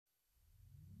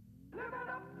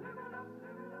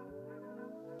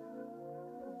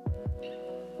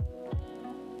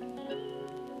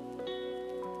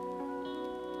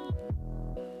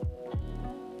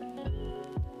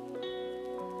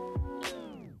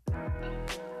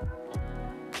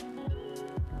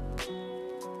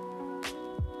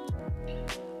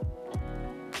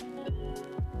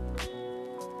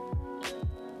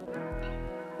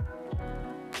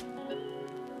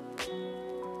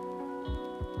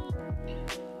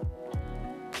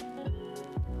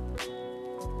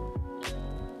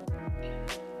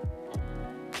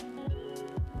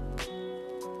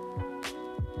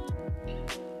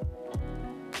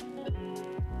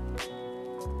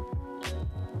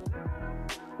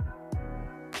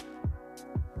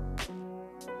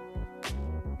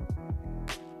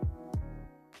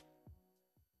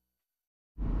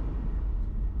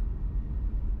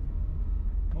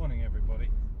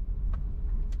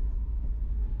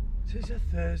It's a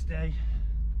Thursday.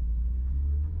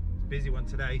 It's a busy one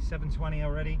today. 7:20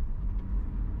 already.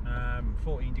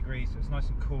 14 degrees, so it's nice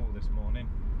and cool this morning.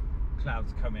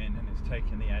 Clouds come in and it's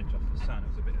taking the edge off the sun. It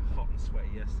was a bit hot and sweaty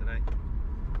yesterday.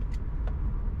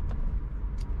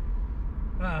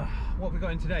 What have we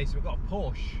got in today? So we've got a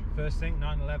Porsche. First thing,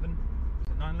 911. Is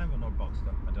it 911 or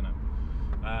Boxster? I don't know.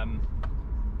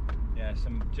 Yeah,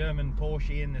 some German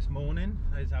Porsche in this morning.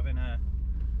 He's having a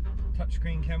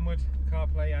touchscreen Kenwood,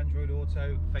 CarPlay, Android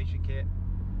Auto, fascia kit,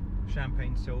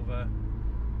 champagne silver,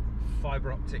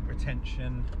 fibre optic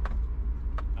retention,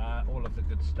 all of the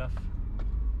good stuff.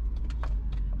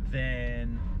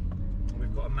 Then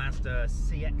we've got a Mazda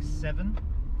CX-7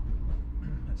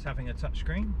 that's having a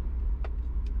touchscreen,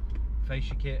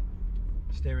 fascia kit,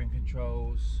 steering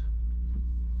controls.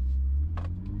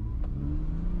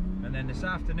 And then this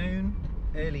afternoon,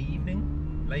 early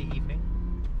evening, late evening,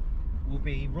 will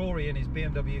be Rory and his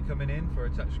BMW coming in for a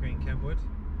touchscreen Kenwood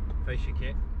fascia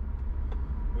kit.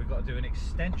 We've got to do an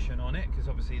extension on it because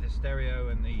obviously the stereo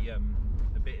and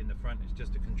the bit in the front is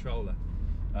just a controller.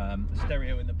 The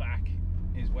stereo in the back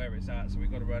is where it's at, so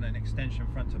we've got to run an extension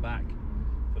front to back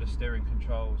for the steering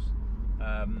controls.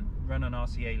 Run an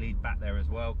RCA lead back there as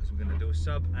well because we're going to do a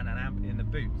sub and an amp in the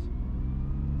boot.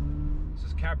 So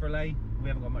it's cabriolet. We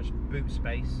haven't got much boot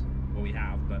space. Well, we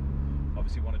have, but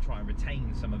obviously want to try and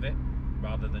retain some of it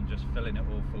rather than just filling it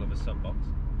all full of a sub box.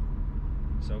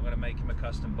 So I'm going to make him a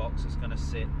custom box that's going to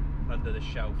sit under the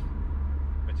shelf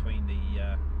between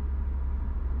the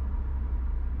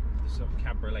sort of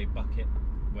cabriolet bucket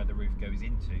where the roof goes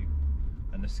into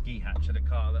and the ski hatch of the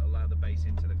car that allow the base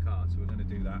into the car. So we're going to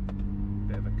do that,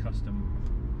 bit of a custom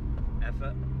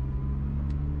effort,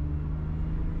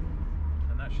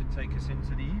 and that should take us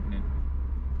into the evening.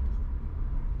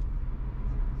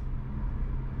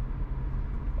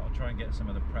 But I'll try and get some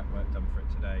of the prep work done for it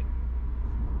today.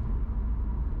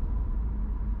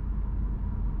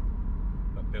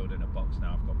 But building a box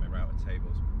now, I've got my router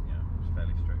tables, you know, it's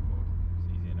fairly straightforward,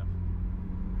 it's easy enough.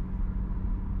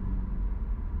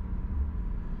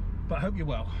 But I hope you're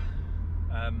well.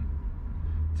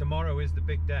 Tomorrow is the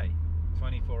big day,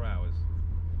 24 hours.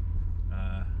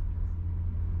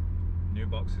 New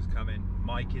box is coming.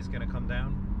 Mike is going to come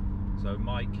down. So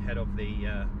Mike, head of the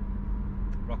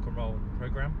rock and roll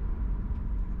program,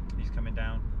 he's coming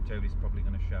down. Jodie's probably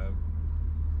going to show.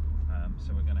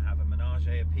 So we're going to have a menage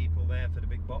of people there for the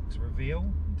big box reveal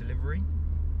and delivery,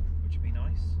 which would be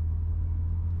nice.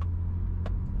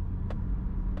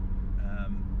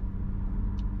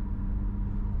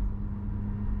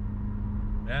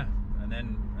 Yeah, and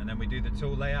then we do the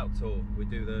tool layout tour. We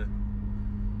do the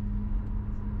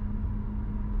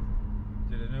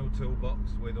new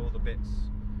toolbox with all the bits,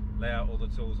 lay out all the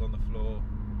tools on the floor,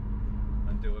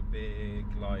 and do a big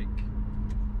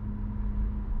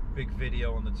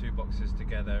video on the two boxes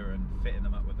together and fitting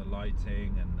them up with the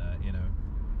lighting. And you know,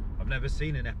 I've never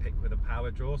seen an Epiq with a power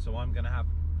draw, so I'm going to have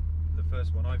the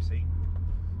first one I've seen.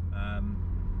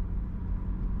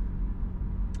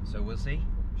 So we'll see.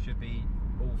 Should be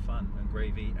all fun and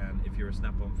gravy, and if you're a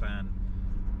Snap-on fan,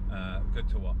 good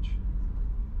to watch.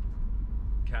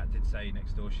 Kat did say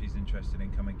next door she's interested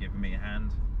in coming giving me a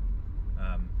hand.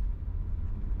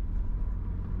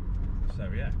 So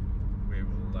yeah,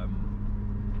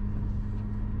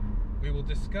 we will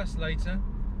discuss later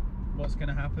what's going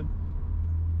to happen.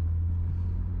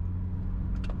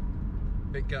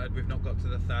 Bit gutted we've not got to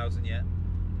the 1,000 yet,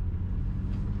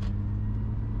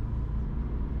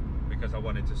 because I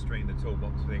wanted to stream the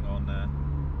toolbox thing on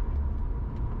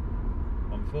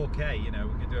 4K. You know,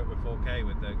 we can do it with 4K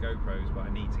with the GoPros, but I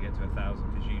need to get to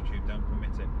 1,000 because YouTube don't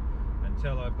permit it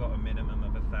until I've got a minimum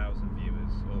of 1,000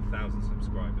 viewers, or 1,000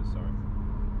 subscribers, sorry.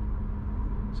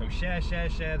 So share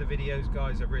the videos,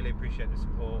 guys. I really appreciate the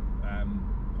support. I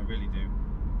really do.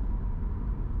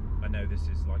 I know this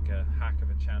is like a hack of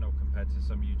a channel compared to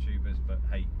some YouTubers, but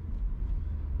hey,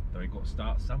 they got to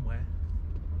start somewhere.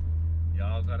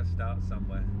 Y'all got to start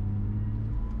somewhere.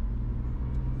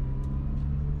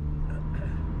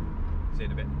 See you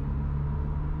in a bit.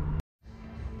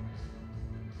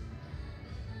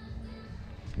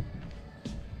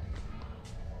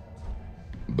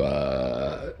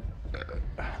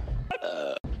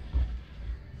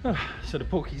 So the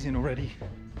porky's in already.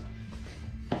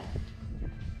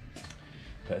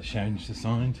 Better change the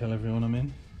sign, tell everyone I'm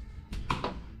in.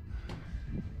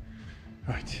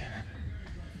 Right,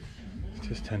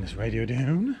 just turn this radio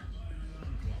down.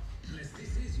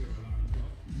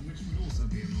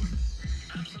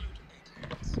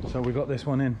 So we got this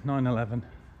one in 911.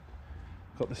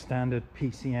 Got the standard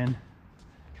PCN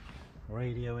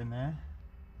radio in there,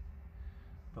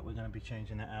 but we're going to be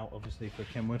changing that out obviously for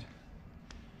Kenwood.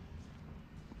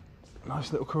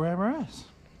 Nice little Carrera S.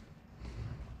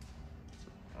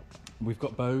 We've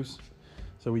got Bose,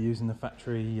 so we're using the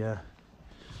factory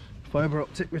fibre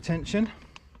optic retention.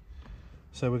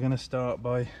 So we're going to start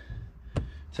by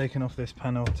taking off this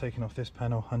panel,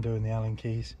 undoing the Allen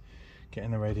keys,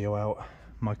 getting the radio out,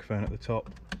 microphone at the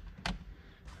top,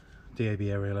 DAB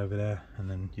aerial over there, and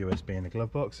then USB in the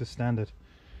glove box as standard.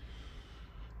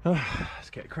 Let's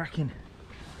get cracking.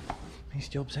 These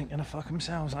jobs ain't gonna fuck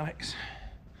themselves, Alex.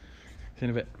 See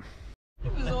you in a bit.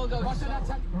 What did I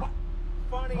tell you?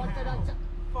 Funny. What did I tell you?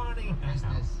 Funny. Press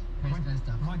stuff.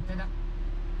 What did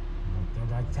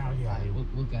I tell you? Right,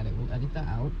 we'll get it. We'll edit that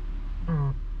out.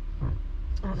 Oh,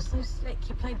 it was so slick.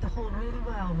 You played the horn really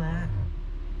well there.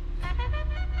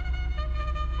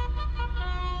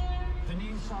 The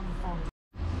new song from...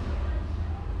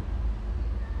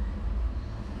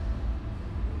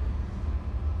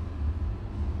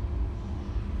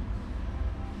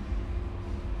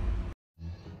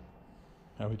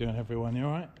 How are we doing, everyone? You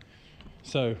alright?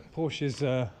 So Porsche is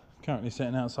currently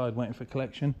sitting outside waiting for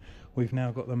collection. We've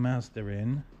now got the Mazda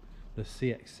in, the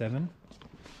CX-7.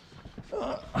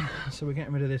 So we're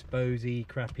getting rid of this Bosey,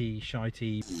 crappy,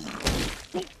 shitey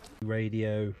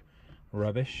radio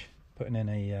rubbish, putting in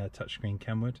a touchscreen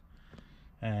Kenwood,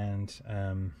 and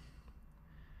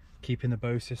keeping the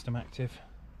Bose system active,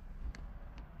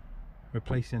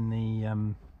 replacing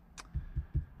the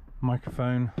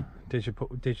microphone,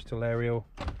 digital aerial,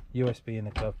 USB in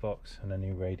the glove box, and a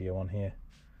new radio on here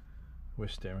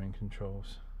with steering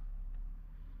controls,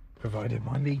 provided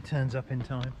my lead turns up in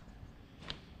time.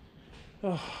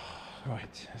 Oh,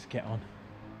 right, let's get on.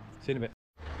 See you in a bit.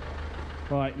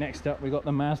 Right, next up we got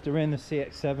the Mazda in, the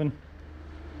CX-7.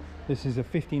 This is a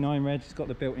 59 reg, it's got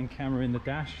the built-in camera in the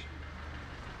dash.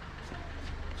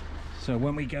 So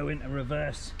when we go into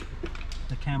reverse,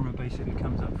 the camera basically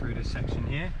comes up through this section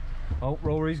here. Oh,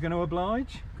 Rory's going to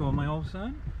oblige. Go on, my old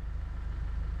son.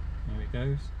 There it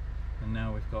goes. And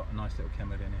now we've got a nice little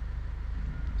Kenwood in here.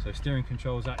 So steering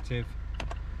control's active,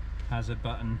 hazard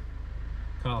button,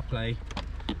 CarPlay,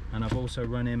 and I've also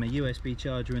run in a USB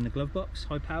charger in the glove box,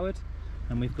 high powered,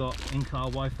 and we've got in-car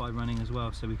Wi-Fi running as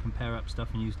well, so we can pair up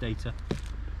stuff and use data,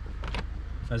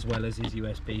 as well as his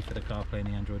USB for the CarPlay and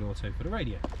the Android Auto for the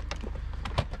radio.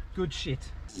 Good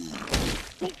shit.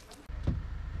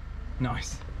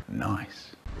 Nice.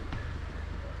 Nice.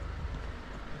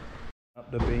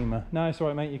 Up the Beamer. No, it's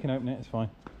alright, mate, you can open it, it's fine.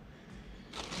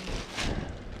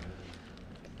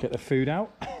 Get the food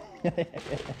out.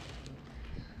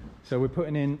 So we're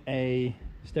putting in a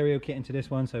stereo kit into this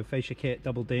one, so fascia kit,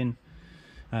 double din,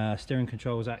 steering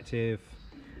controls active.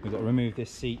 We've got to remove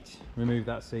this seat, remove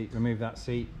that seat, remove that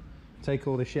seat, take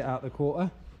all the shit out the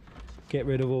quarter, get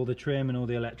rid of all the trim and all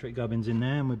the electric gubbins in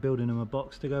there, and we're building them a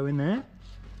box to go in there.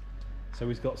 So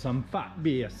we've got some fat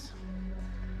beers.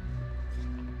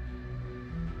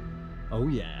 Oh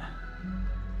yeah.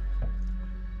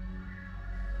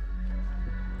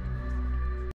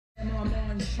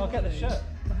 I'll get the shirt.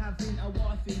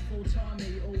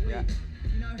 Yeah.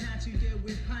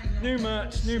 New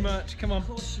merch, come on.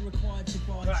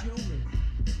 Right.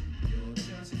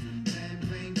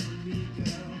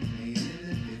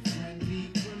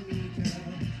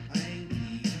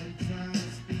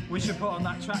 We should put on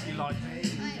that track you like.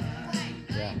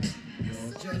 Yeah.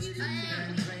 Is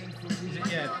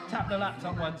it, yeah, tap the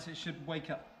laptop once, it should wake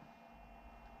up.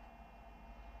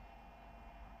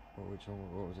 Which one?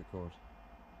 What was it called?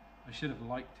 I should have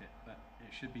liked it, but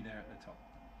it should be there at the top.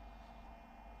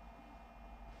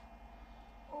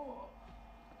 Oh,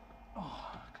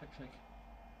 oh, click, click.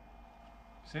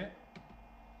 See it?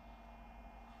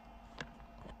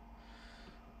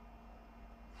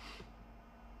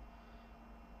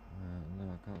 No,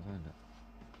 I can't find it.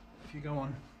 If you go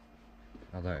on.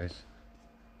 Oh, there it is.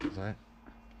 Is that it?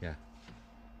 Yeah.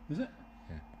 Is it?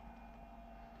 Yeah.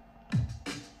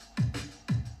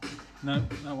 No,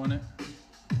 that one it.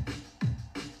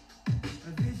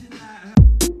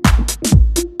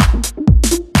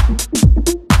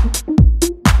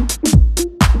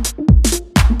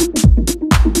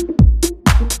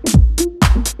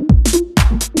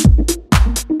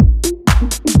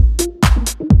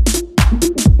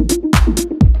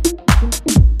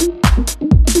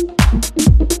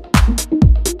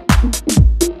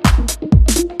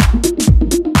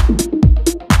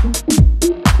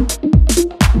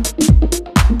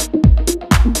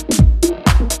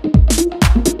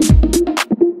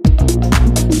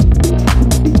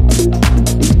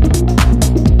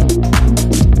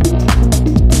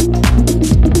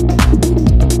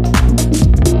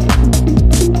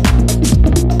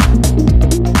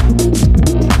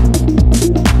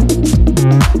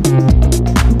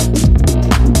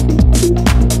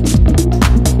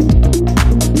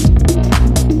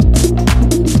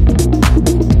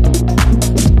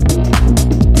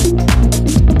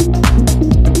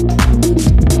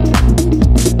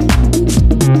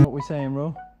 Saying,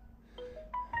 Ro?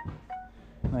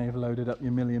 Now you've loaded up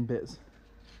your million bits.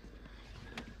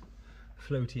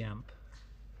 Floaty amp.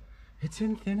 It's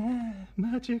in thin air,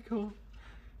 magical.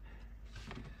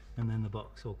 And then the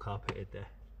box all carpeted there.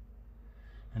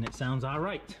 And it sounds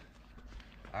alright.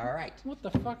 Alright. What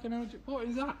the fucking hell? What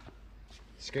is that?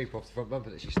 Scoop off the front bumper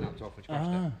that she snapped off when she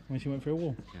crashed it. When she went through a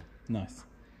wall? Yeah. Nice.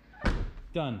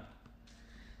 Done.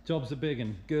 Jobs are big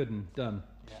and good and done.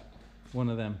 Yeah. One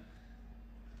of them.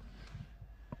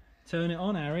 Turn it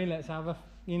on, Harry. Let's have a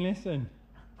listen.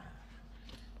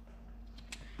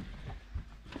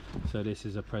 So this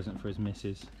is a present for his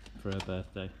missus for her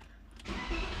birthday.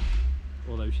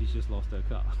 Although she's just lost her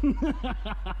car.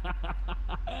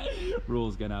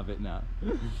 Raw's gonna have it now.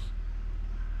 When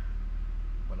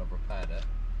I've repaired it.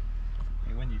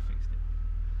 Hey, when you fixed it.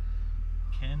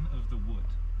 Ken of the Wood.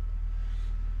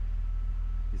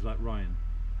 He's like Ryan.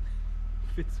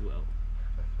 Fits well.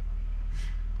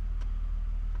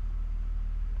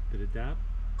 Bit of dab.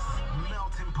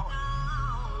 Melting pot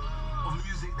of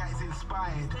music that is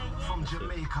inspired from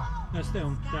Jamaica. No, stay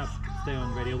on dab. Stay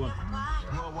on Radio 1.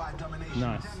 Worldwide domination.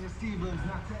 Nice.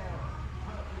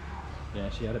 Yeah,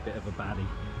 she had a bit of a baddie.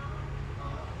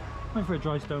 Went for a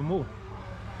dry stone wall.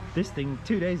 This thing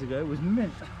 2 days ago was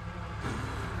mint.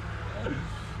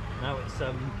 Now it's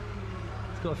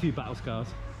got a few battle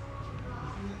scars.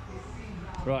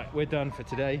 Right, we're done for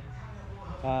today.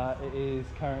 It is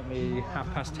currently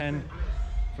 10:30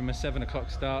 from a 7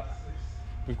 o'clock start.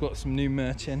 We've got some new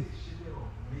merch in.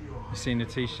 You've seen the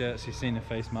t-shirts, you've seen the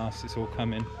face masks, it's all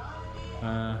coming.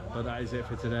 But that is it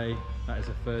for today. That is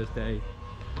a Thursday.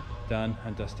 Done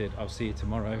and dusted. I'll see you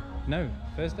tomorrow. No,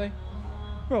 Thursday?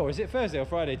 Bro, is it Thursday or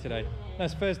Friday today? No,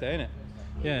 it's Thursday, isn't it?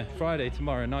 Yeah, Friday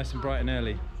tomorrow, nice and bright and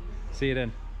early. See you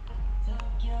then.